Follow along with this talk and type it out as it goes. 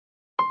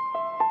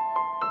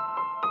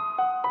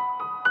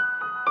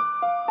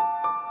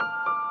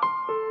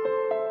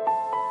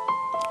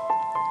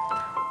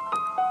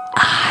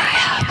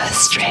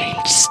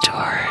Strange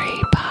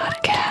Story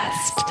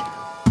Podcast.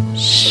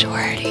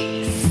 Shorties.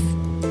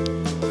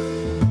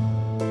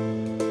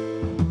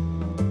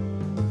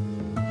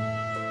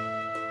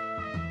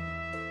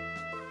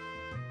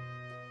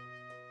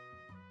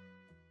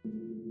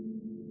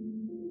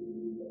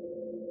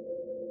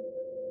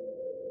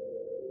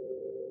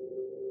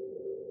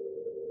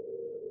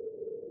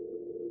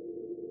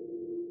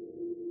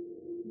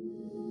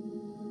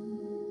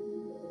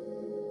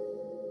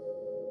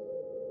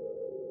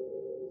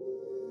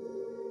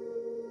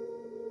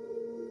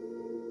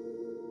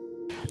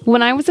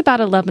 When I was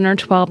about 11 or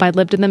 12, I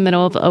lived in the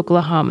middle of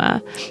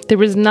Oklahoma. There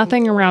was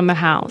nothing around the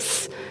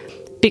house.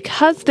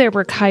 Because there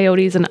were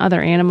coyotes and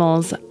other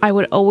animals, I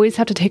would always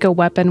have to take a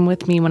weapon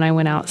with me when I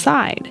went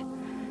outside.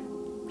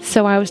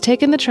 So I was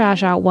taking the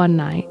trash out one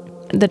night.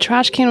 The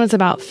trash can was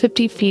about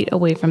 50 feet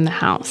away from the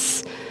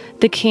house.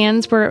 The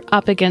cans were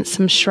up against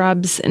some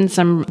shrubs and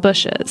some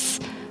bushes.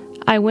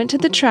 I went to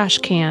the trash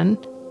can.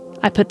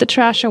 I put the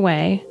trash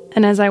away,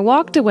 and as I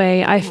walked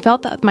away, I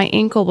felt that my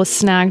ankle was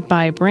snagged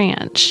by a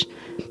branch.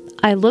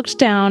 I looked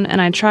down and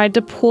I tried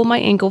to pull my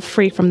ankle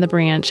free from the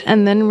branch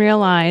and then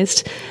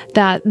realized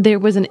that there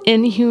was an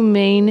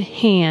inhumane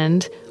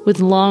hand with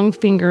long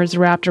fingers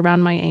wrapped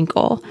around my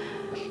ankle.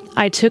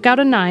 I took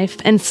out a knife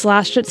and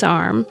slashed its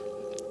arm.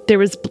 There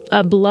was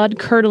a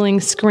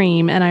blood-curdling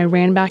scream and I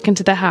ran back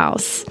into the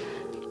house.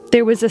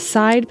 There was a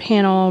side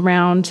panel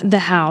around the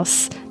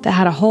house that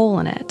had a hole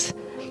in it.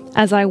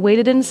 As I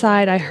waited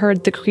inside, I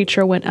heard the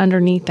creature went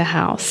underneath the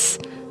house.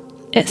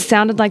 It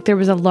sounded like there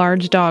was a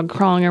large dog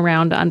crawling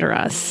around under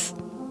us.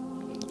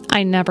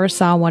 I never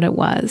saw what it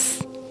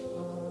was.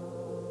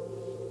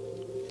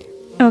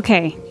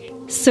 Okay,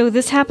 so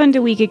this happened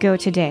a week ago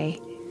today.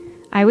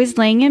 I was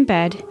laying in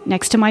bed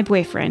next to my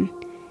boyfriend.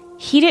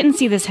 He didn't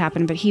see this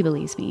happen, but he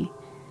believes me.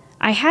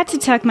 I had to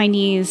tuck my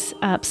knees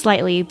up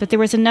slightly, but there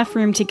was enough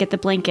room to get the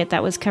blanket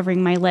that was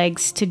covering my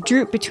legs to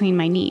droop between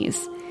my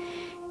knees.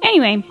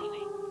 Anyway,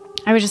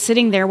 I was just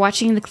sitting there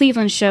watching the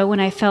Cleveland show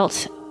when I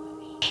felt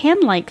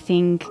hand-like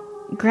thing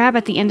grab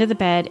at the end of the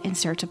bed and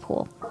start to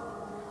pull.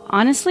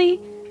 Honestly,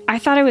 I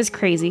thought I was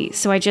crazy,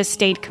 so I just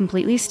stayed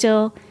completely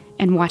still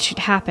and watched it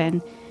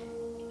happen.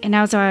 And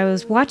as I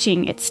was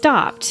watching, it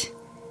stopped.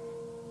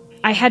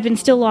 I had been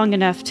still long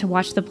enough to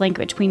watch the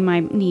blanket between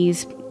my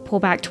knees pull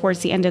back towards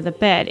the end of the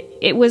bed.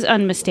 It was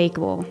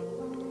unmistakable.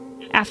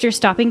 After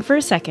stopping for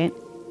a second,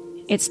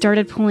 it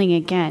started pulling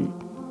again,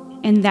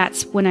 and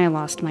that's when I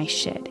lost my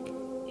shit.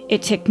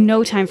 It took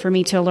no time for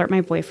me to alert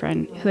my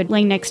boyfriend, who had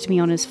lain next to me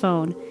on his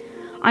phone.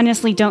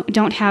 Honestly,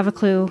 don't have a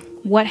clue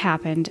what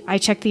happened. I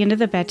checked the end of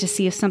the bed to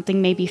see if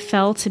something maybe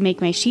fell to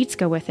make my sheets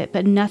go with it,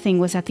 but nothing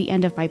was at the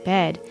end of my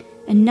bed,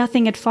 and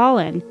nothing had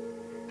fallen.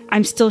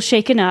 I'm still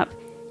shaken up,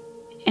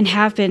 and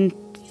have been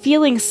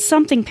feeling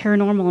something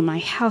paranormal in my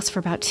house for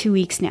about 2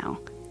 weeks now.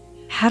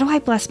 How do I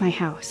bless my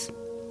house?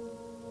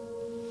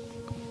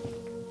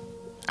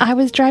 I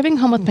was driving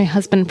home with my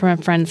husband from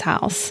a friend's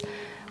house.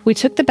 We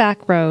took the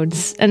back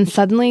roads, and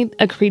suddenly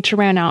a creature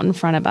ran out in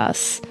front of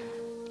us.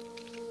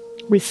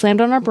 We slammed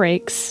on our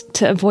brakes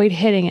to avoid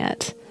hitting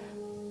it.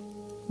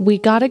 We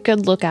got a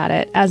good look at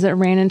it as it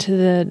ran into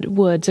the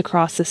woods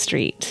across the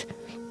street.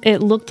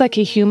 It looked like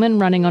a human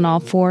running on all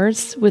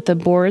fours with a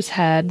boar's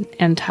head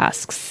and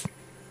tusks.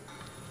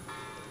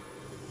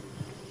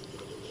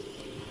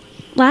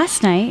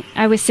 Last night,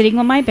 I was sitting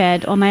on my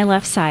bed on my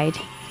left side,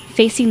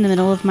 facing the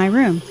middle of my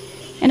room,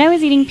 and I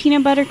was eating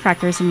peanut butter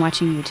crackers and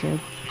watching YouTube.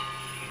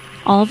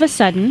 All of a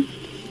sudden,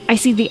 I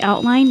see the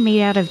outline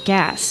made out of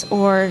gas,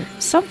 or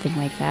something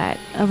like that,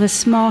 of a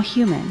small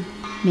human.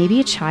 Maybe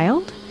a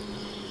child?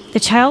 The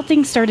child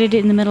thing started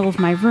in the middle of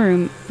my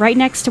room, right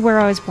next to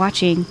where I was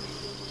watching,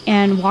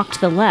 and walked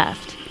to the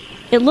left.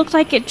 It looked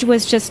like it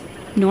was just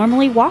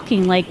normally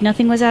walking, like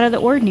nothing was out of the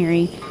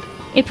ordinary.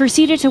 It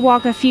proceeded to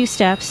walk a few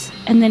steps,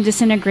 and then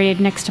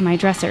disintegrated next to my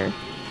dresser.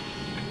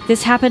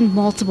 This happened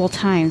multiple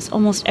times,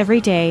 almost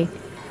every day.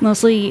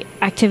 Mostly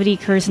activity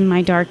occurs in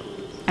my dark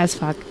as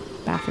fuck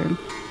bathroom.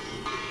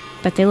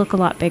 But they look a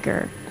lot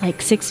bigger,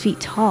 like 6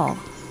 feet tall.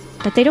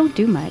 But they don't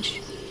do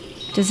much.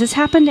 Does this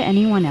happen to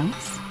anyone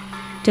else?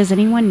 Does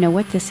anyone know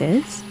what this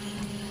is?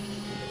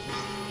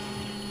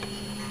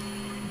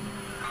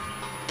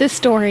 This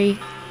story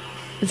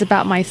is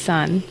about my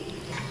son.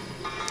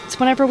 It's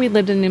whenever we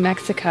lived in New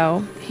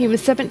Mexico. He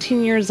was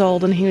 17 years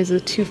old and he was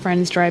with two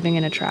friends driving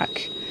in a truck.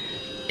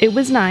 It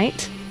was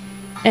night,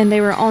 and they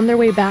were on their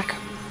way back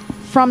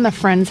from the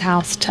friend's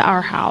house to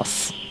our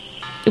house.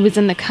 It was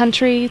in the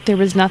country, there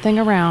was nothing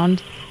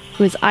around, it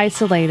was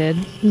isolated,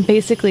 and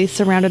basically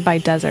surrounded by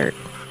desert.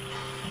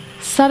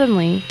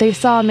 Suddenly, they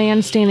saw a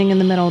man standing in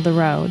the middle of the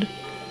road.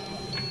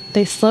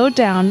 They slowed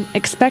down,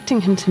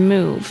 expecting him to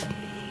move.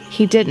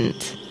 He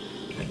didn't.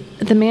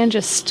 The man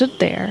just stood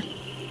there,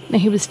 and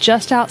he was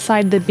just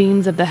outside the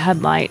beams of the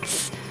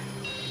headlights.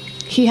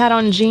 He had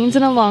on jeans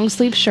and a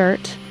long-sleeve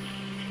shirt.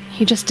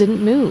 He just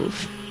didn't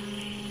move.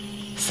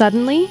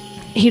 Suddenly,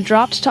 he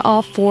dropped to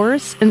all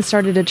fours and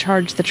started to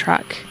charge the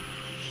truck.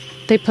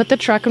 They put the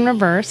truck in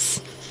reverse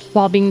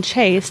while being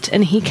chased,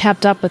 and he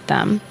kept up with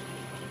them.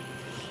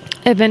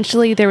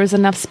 Eventually, there was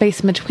enough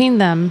space between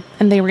them,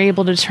 and they were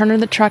able to turn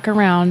the truck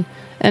around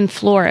and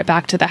floor it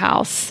back to the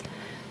house.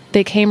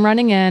 They came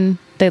running in,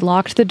 they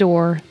locked the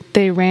door,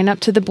 they ran up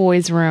to the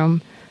boys'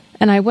 room,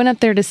 and I went up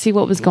there to see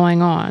what was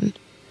going on.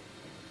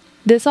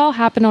 This all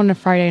happened on a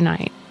Friday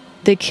night.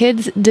 The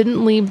kids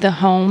didn't leave the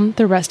home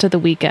the rest of the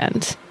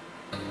weekend.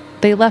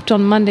 They left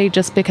on Monday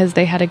just because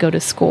they had to go to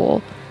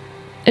school.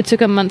 It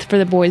took a month for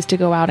the boys to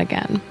go out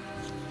again.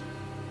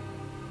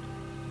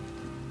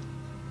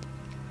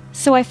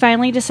 So I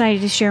finally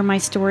decided to share my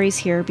stories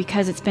here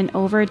because it's been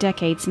over a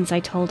decade since I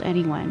told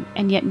anyone,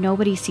 and yet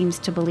nobody seems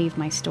to believe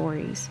my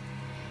stories.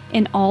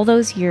 In all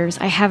those years,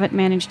 I haven't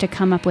managed to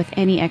come up with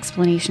any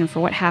explanation for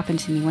what happened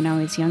to me when I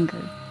was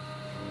younger.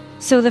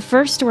 So the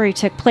first story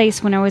took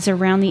place when I was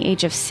around the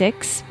age of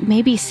 6,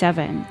 maybe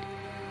 7.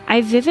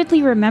 I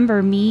vividly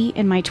remember me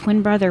and my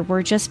twin brother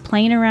were just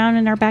playing around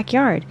in our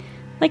backyard,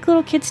 like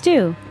little kids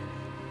do.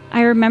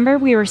 I remember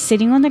we were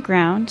sitting on the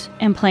ground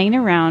and playing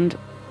around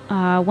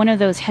one of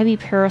those heavy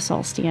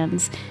parasol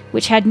stands,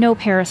 which had no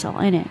parasol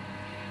in it.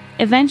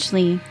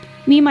 Eventually,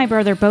 me and my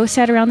brother both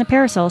sat around the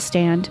parasol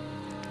stand,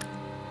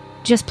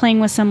 just playing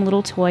with some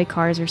little toy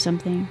cars or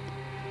something.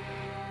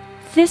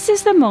 This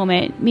is the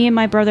moment me and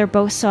my brother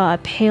both saw a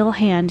pale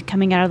hand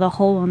coming out of the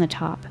hole on the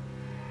top.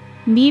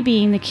 Me,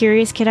 being the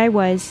curious kid I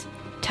was,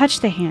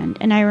 touched the hand,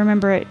 and I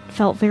remember it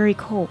felt very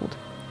cold.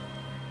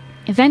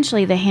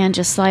 Eventually, the hand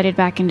just slided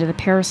back into the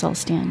parasol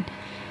stand,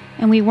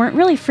 and we weren't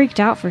really freaked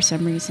out for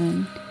some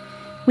reason.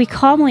 We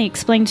calmly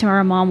explained to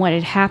our mom what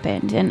had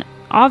happened, and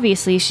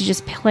obviously she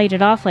just played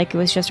it off like it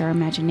was just our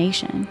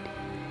imagination.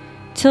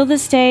 Till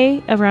this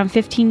day, around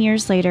 15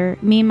 years later,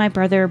 me and my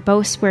brother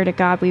both swear to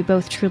God we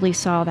both truly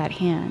saw that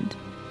hand.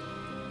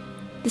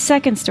 The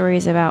second story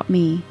is about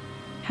me,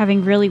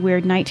 having really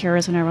weird night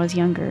terrors when I was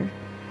younger.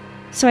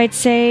 So I'd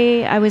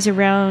say I was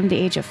around the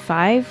age of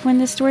 5 when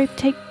this story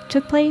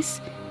took place,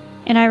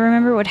 and I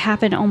remember what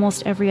happened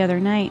almost every other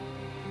night.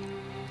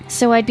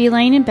 So I'd be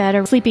laying in bed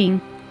or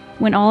sleeping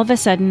when all of a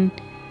sudden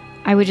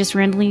I would just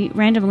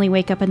randomly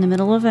wake up in the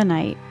middle of the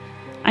night.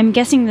 I'm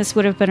guessing this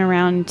would have been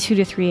around 2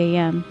 to 3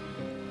 a.m.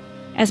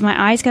 As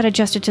my eyes got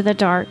adjusted to the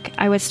dark,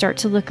 I would start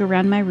to look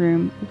around my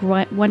room,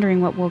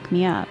 wondering what woke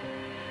me up.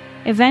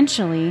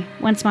 Eventually,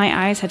 once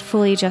my eyes had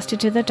fully adjusted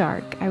to the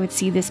dark, I would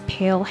see this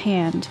pale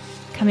hand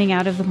coming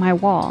out of my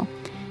wall,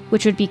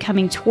 which would be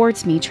coming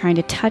towards me, trying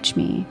to touch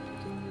me.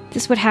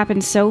 This would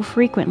happen so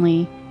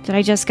frequently that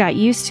I just got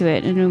used to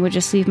it and would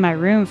just leave my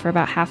room for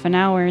about half an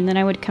hour, and then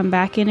I would come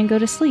back in and go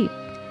to sleep.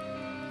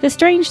 The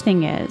strange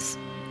thing is,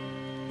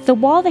 the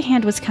wall the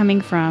hand was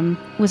coming from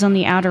was on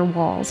the outer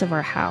walls of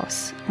our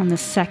house, on the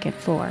second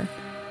floor.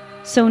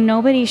 So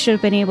nobody should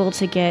have been able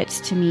to get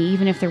to me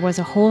even if there was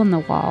a hole in the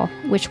wall,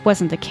 which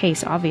wasn't the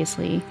case,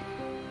 obviously.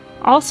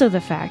 Also,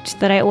 the fact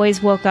that I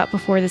always woke up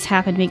before this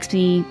happened makes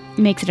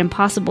it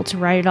impossible to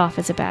write it off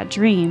as a bad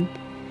dream.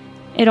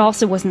 It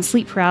also wasn't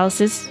sleep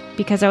paralysis,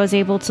 because I was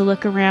able to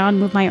look around,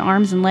 move my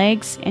arms and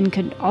legs, and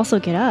could also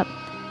get up.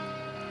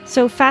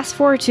 So fast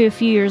forward to a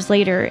few years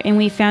later, and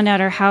we found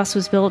out our house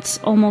was built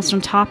almost on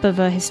top of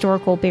a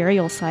historical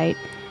burial site,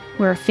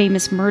 where a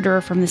famous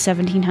murderer from the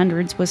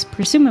 1700s was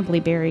presumably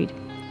buried.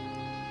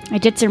 I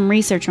did some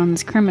research on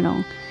this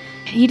criminal.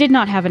 He did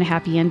not have a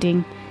happy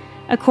ending.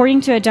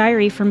 According to a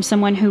diary from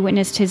someone who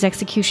witnessed his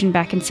execution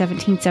back in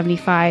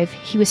 1775,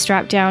 he was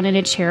strapped down in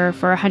a chair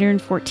for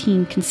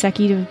 114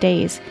 consecutive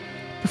days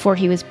before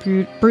he was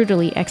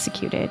brutally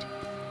executed.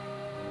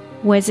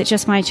 Was it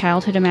just my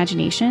childhood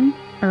imagination,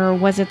 or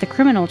was it the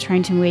criminal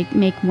trying to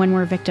make one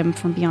more victim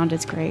from beyond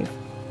his grave?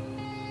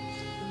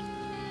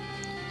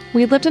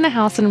 We lived in a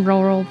house in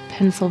rural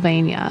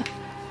Pennsylvania.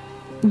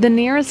 The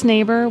nearest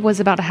neighbor was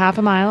about a half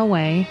a mile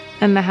away,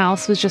 and the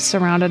house was just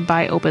surrounded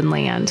by open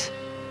land.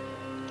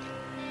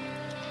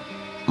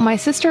 My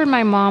sister and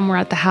my mom were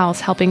at the house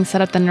helping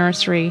set up the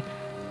nursery,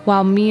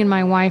 while me and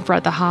my wife were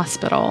at the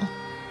hospital.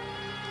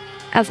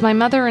 As my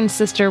mother and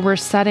sister were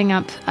setting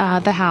up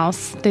the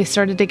house, they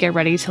started to get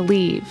ready to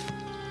leave.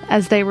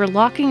 As they were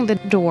locking the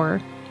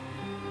door,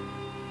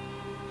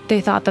 they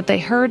thought that they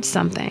heard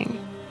something.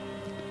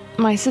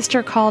 My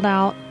sister called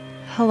out,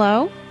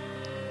 "Hello?"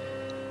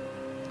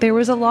 There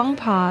was a long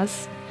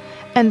pause,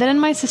 and then in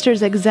my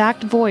sister's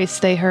exact voice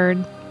they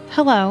heard,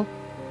 "Hello."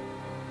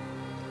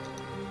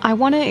 I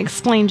want to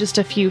explain just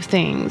a few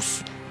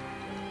things.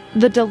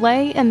 The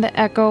delay and the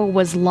echo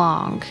was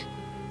long.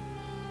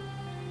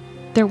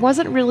 There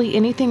wasn't really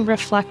anything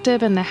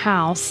reflective in the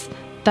house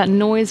that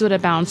noise would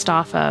have bounced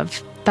off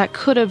of that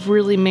could have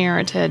really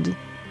merited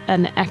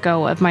an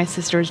echo of my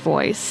sister's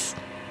voice.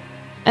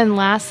 And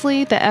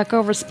lastly, the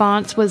echo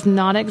response was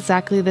not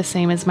exactly the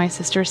same as my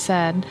sister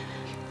said,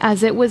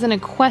 as it was in a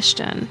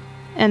question,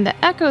 and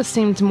the echo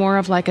seemed more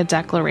of like a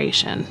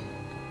declaration.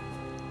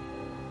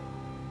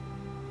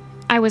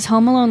 I was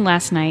home alone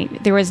last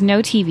night. There was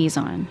no TVs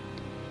on.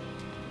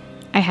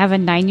 I have a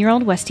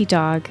 9-year-old Westie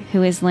dog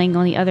who is laying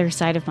on the other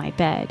side of my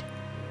bed.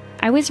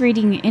 I was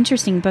reading an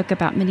interesting book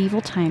about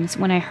medieval times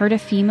when I heard a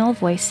female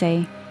voice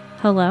say,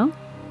 "Hello?"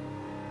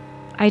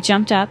 I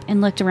jumped up and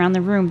looked around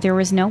the room. There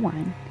was no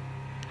one.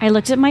 I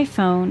looked at my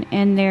phone,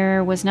 and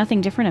there was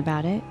nothing different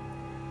about it.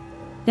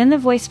 Then the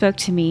voice spoke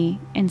to me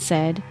and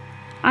said,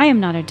 "I am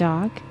not a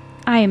dog.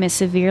 I am a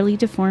severely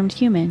deformed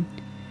human."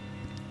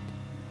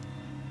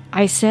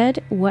 I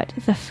said, "What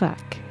the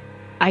fuck?"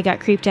 I got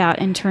creeped out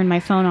and turned my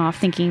phone off,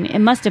 thinking it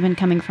must have been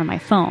coming from my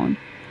phone.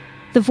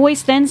 The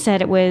voice then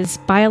said it was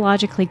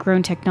biologically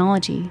grown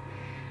technology.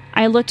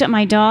 I looked at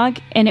my dog,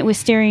 and it was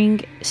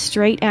staring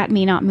straight at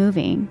me, not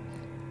moving.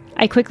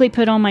 I quickly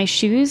put on my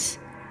shoes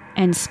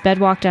and sped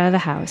walked out of the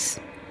house.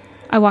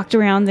 I walked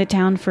around the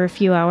town for a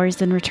few hours,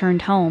 then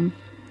returned home.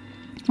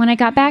 When I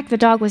got back, the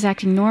dog was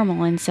acting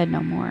normal and said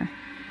no more.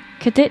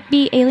 Could it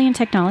be alien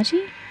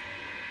technology?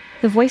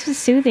 The voice was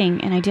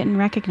soothing, and I didn't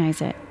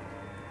recognize it.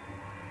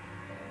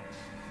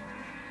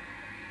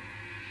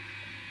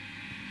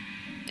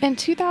 In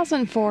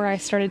 2004, I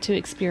started to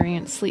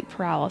experience sleep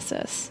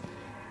paralysis.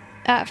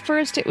 At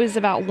first, it was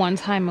about 1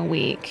 time a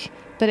week,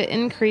 but it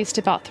increased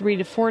about 3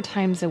 to 4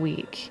 times a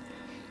week.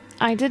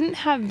 I didn't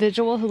have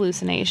visual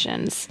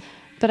hallucinations,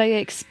 but I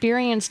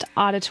experienced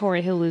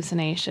auditory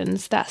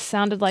hallucinations that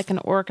sounded like an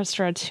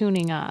orchestra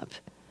tuning up.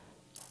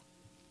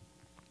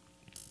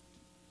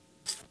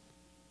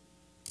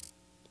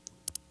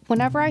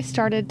 Whenever I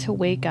started to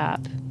wake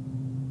up,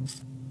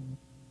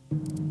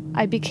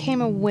 I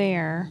became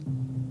aware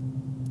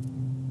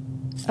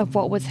of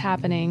what was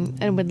happening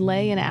and would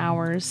lay in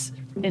hours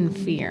in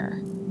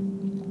fear.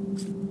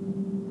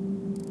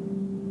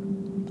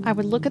 I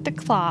would look at the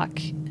clock,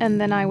 and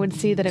then I would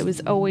see that it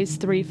was always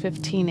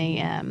 3:15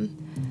 a.m.,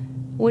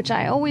 which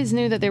I always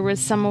knew that there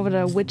was somewhat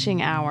of a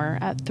witching hour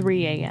at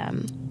 3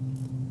 a.m.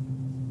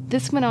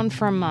 This went on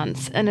for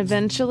months, and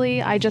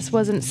eventually I just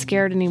wasn't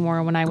scared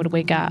anymore when I would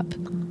wake up.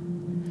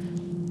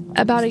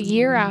 About a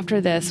year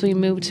after this, we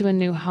moved to a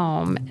new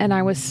home, and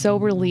I was so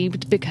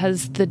relieved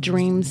because the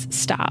dreams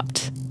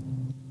stopped.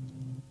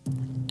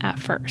 At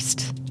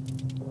first.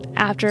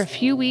 After a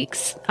few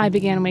weeks, I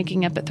began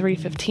waking up at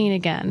 3:15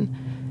 again,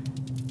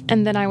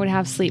 and then I would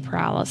have sleep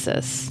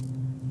paralysis.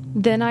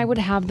 Then I would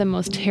have the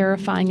most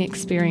terrifying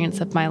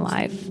experience of my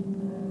life.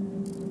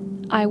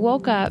 I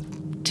woke up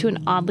to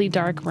an oddly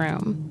dark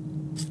room.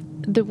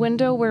 The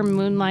window where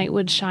moonlight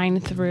would shine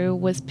through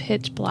was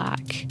pitch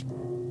black.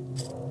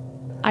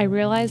 I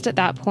realized at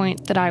that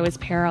point that I was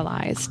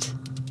paralyzed.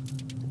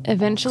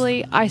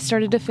 Eventually, I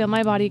started to feel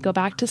my body go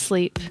back to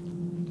sleep,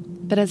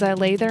 but as I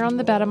lay there on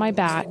the bed on my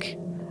back,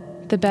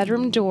 the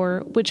bedroom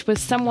door, which was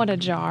somewhat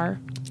ajar,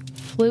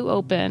 flew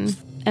open,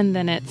 and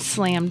then it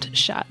slammed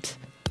shut.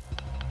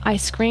 I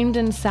screamed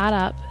and sat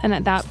up, and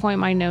at that point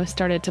my nose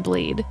started to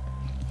bleed.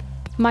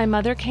 My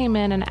mother came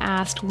in and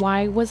asked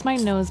why was my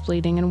nose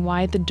bleeding and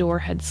why the door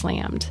had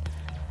slammed.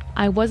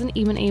 I wasn't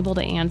even able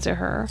to answer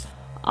her.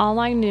 All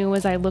I knew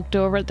was I looked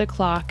over at the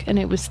clock and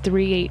it was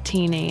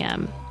 3:18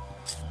 a.m.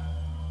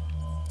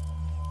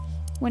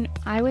 When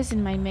I was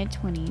in my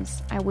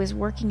mid-20s, I was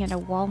working at a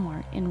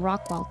Walmart in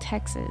Rockwall,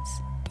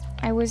 Texas.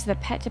 I was the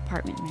pet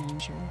department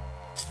manager.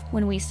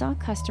 When we saw a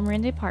customer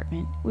in the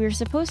department, we were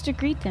supposed to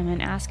greet them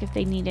and ask if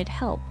they needed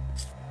help.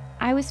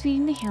 I was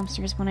feeding the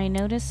hamsters when I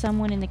noticed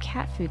someone in the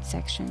cat food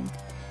section.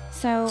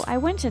 So I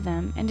went to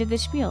them and did the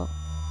spiel.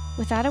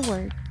 Without a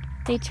word,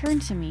 they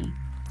turned to me.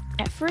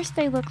 At first,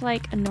 they looked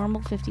like a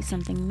normal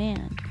 50-something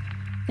man.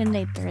 Then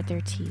they bared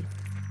their teeth.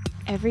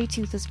 Every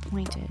tooth was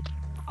pointed.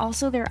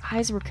 Also, their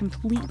eyes were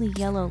completely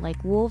yellow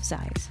like wolves'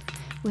 eyes.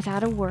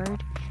 Without a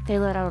word, they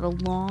let out a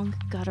long,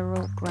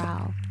 guttural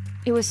growl.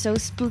 It was so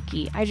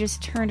spooky, I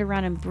just turned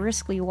around and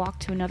briskly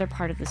walked to another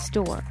part of the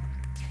store.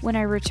 When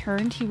I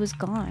returned, he was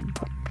gone.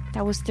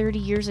 That was 30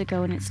 years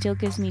ago, and it still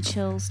gives me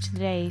chills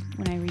today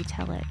when I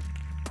retell it.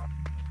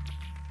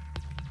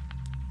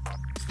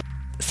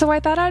 So I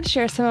thought I'd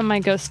share some of my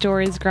ghost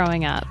stories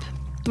growing up.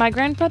 My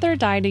grandfather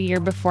died a year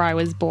before I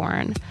was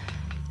born,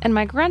 and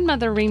my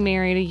grandmother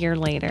remarried a year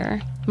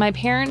later. My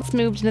parents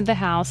moved into the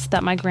house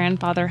that my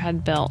grandfather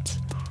had built.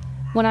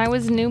 When I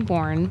was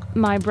newborn,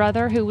 my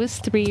brother, who was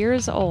 3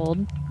 years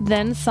old,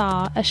 then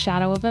saw a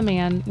shadow of a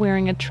man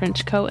wearing a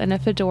trench coat and a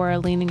fedora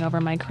leaning over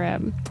my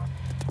crib.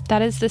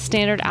 That is the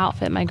standard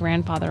outfit my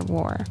grandfather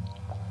wore.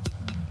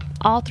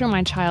 All through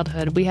my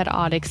childhood, we had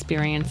odd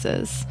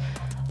experiences.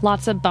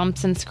 Lots of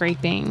bumps and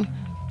scraping.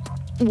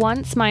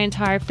 Once, my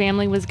entire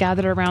family was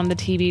gathered around the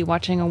TV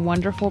watching A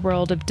Wonderful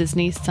World of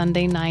Disney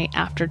Sunday night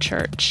after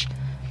church.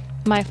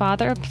 My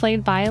father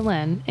played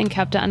violin and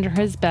kept it under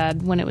his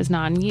bed when it was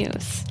not in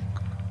use.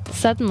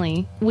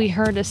 Suddenly, we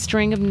heard a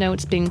string of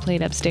notes being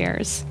played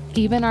upstairs.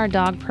 Even our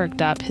dog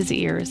perked up his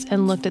ears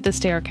and looked at the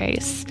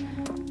staircase.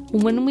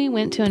 When we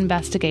went to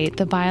investigate,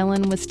 the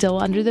violin was still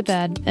under the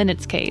bed in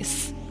its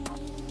case.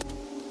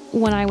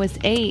 When I was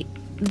 8,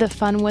 the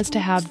fun was to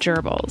have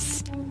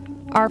gerbils.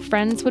 Our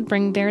friends would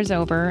bring theirs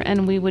over,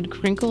 and we would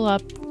crinkle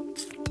up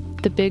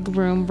the big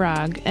room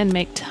rug and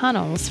make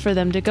tunnels for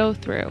them to go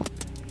through.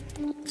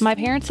 My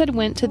parents had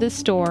went to the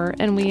store,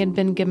 and we had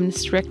been given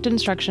strict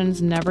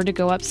instructions never to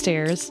go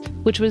upstairs,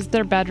 which was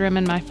their bedroom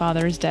and my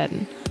father's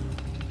den.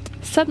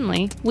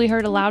 Suddenly, we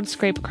heard a loud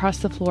scrape across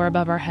the floor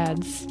above our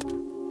heads.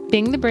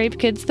 Being the brave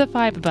kids, the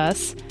 5 of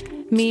us,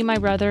 Me, my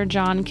brother,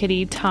 John,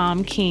 Kitty,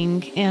 Tom,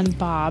 King, and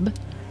Bob,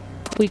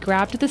 we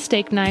grabbed the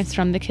steak knives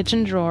from the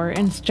kitchen drawer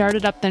and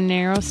started up the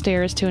narrow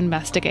stairs to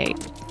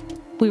investigate.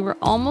 We were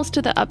almost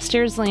to the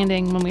upstairs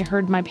landing when we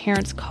heard my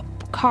parents'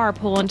 car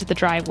pull into the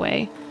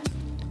driveway.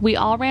 We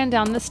all ran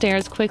down the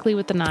stairs quickly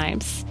with the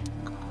knives.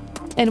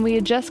 And we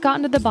had just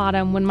gotten to the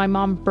bottom when my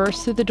mom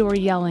burst through the door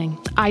yelling,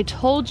 "I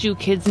told you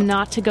kids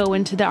not to go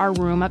into our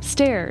room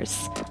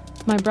upstairs."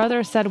 My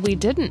brother said we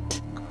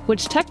didn't,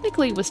 which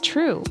technically was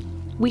true.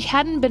 We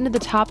hadn't been to the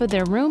top of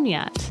their room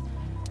yet.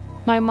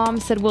 My mom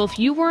said, "Well, if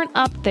you weren't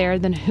up there,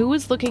 then who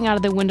was looking out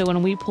of the window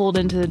when we pulled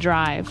into the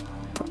drive?"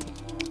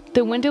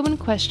 The window in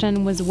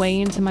question was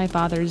way into my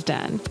father's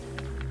den,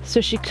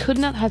 so she could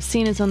not have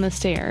seen us on the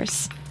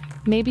stairs.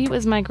 Maybe it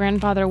was my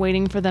grandfather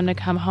waiting for them to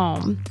come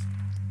home.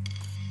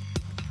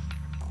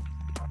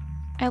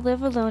 I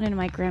live alone in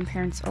my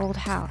grandparents' old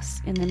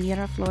house in the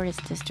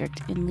Miraflores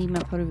district in Lima,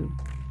 Peru,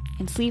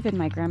 and sleep in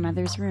my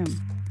grandmother's room,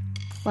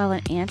 while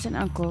an aunt and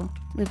uncle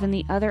live in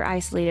the other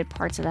isolated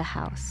parts of the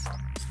house.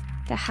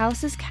 The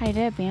house is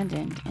kinda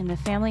abandoned, and the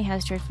family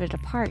has drifted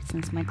apart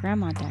since my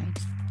grandma died.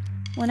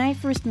 When I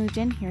first moved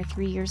in here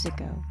 3 years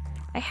ago,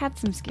 I had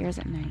some scares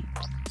at night.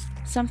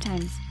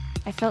 Sometimes,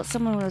 I felt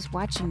someone was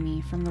watching me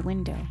from the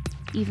window,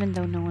 even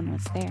though no one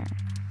was there.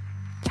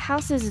 The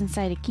house is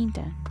inside a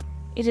quinta.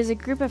 It is a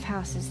group of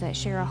houses that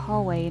share a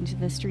hallway into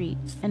the street,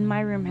 and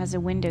my room has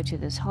a window to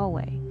this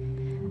hallway.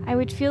 I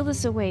would feel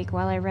this awake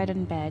while I read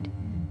in bed,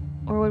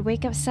 or would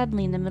wake up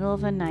suddenly in the middle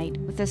of the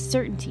night with the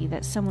certainty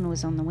that someone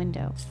was on the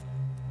window.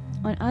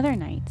 On other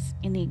nights,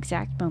 in the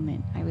exact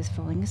moment I was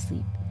falling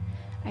asleep,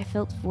 I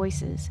felt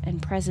voices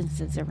and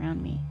presences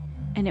around me,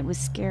 and it was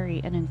scary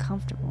and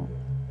uncomfortable.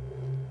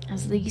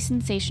 As these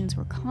sensations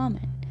were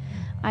common,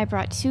 I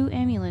brought 2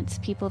 amulets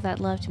people that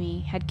loved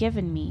me had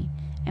given me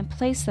and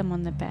placed them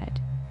on the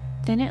bed.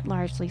 Then it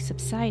largely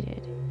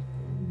subsided.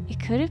 It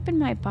could have been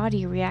my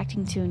body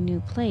reacting to a new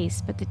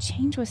place, but the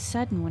change was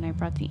sudden when I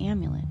brought the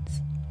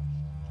amulets.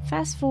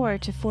 Fast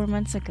forward to 4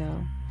 months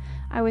ago.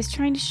 I was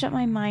trying to shut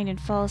my mind and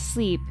fall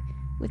asleep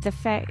with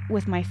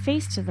my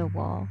face to the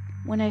wall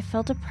when I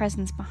felt a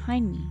presence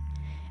behind me,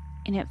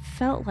 and it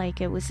felt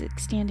like it was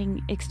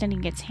extending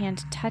its hand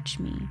to touch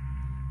me.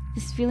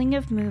 This feeling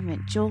of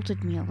movement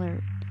jolted me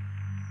alert.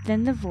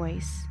 Then the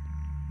voice,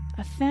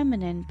 a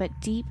feminine but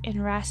deep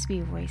and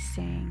raspy voice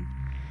saying,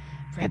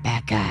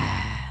 "Rebecca,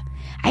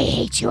 I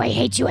hate you, I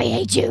hate you, I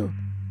hate you."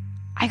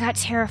 I got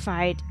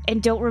terrified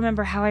and don't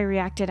remember how I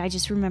reacted. I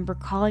just remember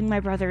calling my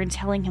brother and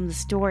telling him the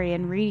story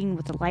and reading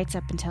with the lights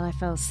up until I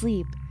fell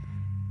asleep.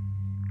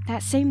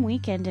 That same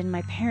weekend in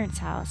my parents'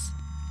 house,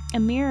 a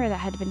mirror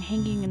that had been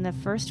hanging in the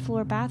first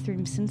floor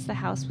bathroom since the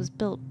house was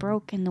built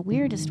broke in the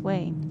weirdest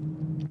way.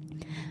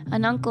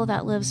 An uncle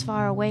that lives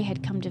far away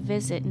had come to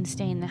visit and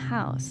stay in the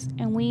house,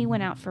 and we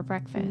went out for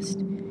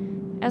breakfast.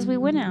 As we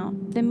went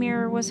out, the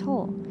mirror was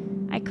whole.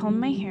 I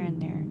combed my hair in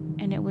there,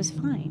 and it was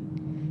fine.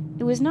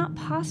 It was not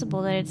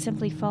possible that it had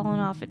simply fallen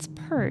off its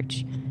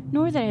perch,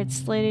 nor that it had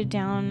slid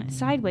down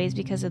sideways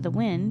because of the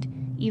wind,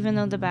 even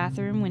though the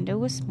bathroom window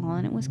was small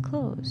and it was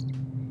closed.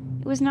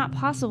 It was not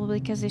possible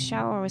because the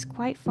shower was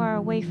quite far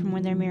away from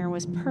where their mirror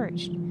was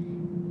perched.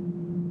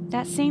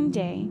 That same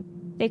day,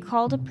 they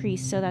called a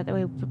priest so that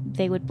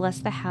they would bless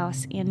the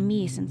house and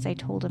me since I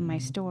told him my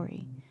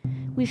story.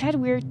 We've had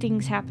weird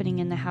things happening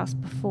in the house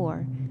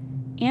before,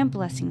 and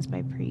blessings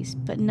by priests,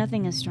 but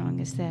nothing as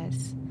strong as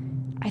this.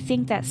 I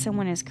think that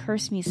someone has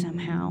cursed me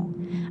somehow.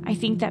 I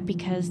think that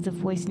because the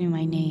voice knew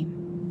my name.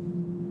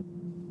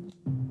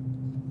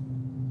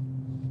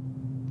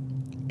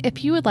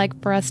 If you would like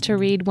for us to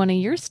read one of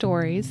your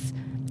stories,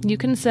 you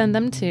can send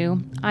them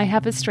to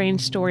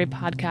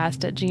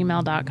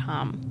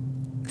ihaveastrangestorypodcast@gmail.com.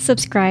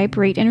 Subscribe,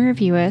 rate, and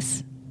review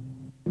us.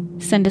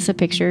 Send us a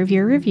picture of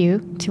your review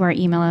to our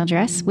email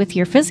address with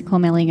your physical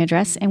mailing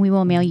address, and we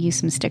will mail you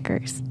some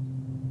stickers.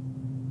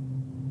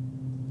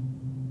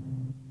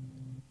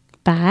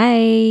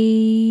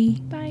 Bye.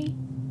 Bye.